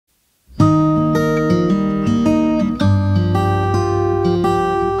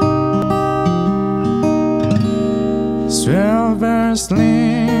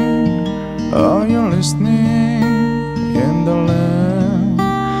wrestling? Are you listening? In the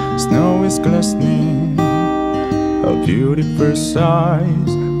land, snow is glistening, a beautiful sight.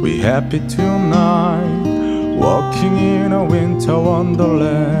 We happy tonight, walking in a winter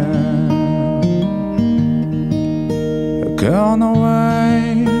wonderland. Gone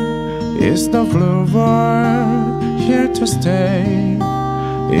away is the bluebird, here to stay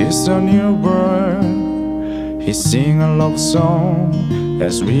is a new bird. He sing a love song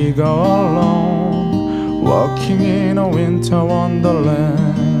as we go along, walking in a winter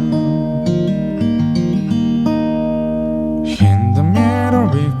wonderland. In the middle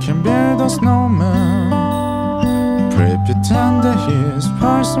we can build a snowman, pretend that he is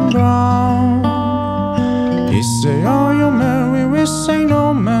Parson Brown. He say, oh you man, we say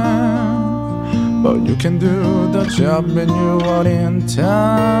no man, but you can do the job when you are in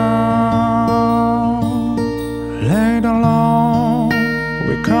town. Laid along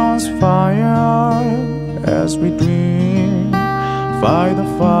we cause fire as we dream, fight the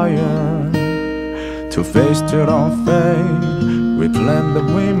fire to face to our fate. We plan that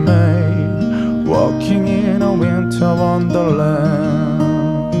we made, walking in a winter wonderland.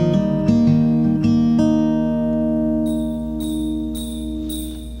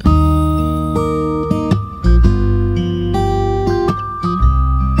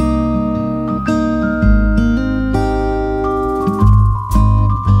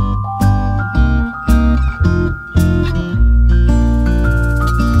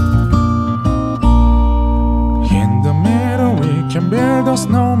 Build a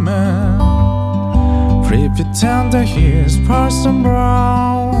snowman, pretend that he is Parson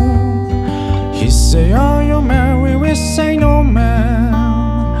Brown. He say, oh you man, we say no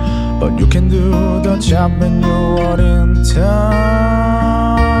man, but you can do the job when you are in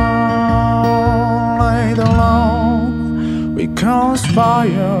town. Laid alone we cause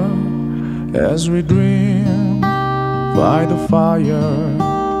fire as we dream by the fire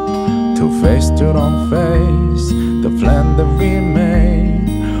to face to our face the plan that we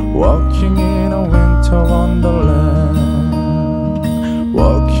made, walking in a winter wonderland.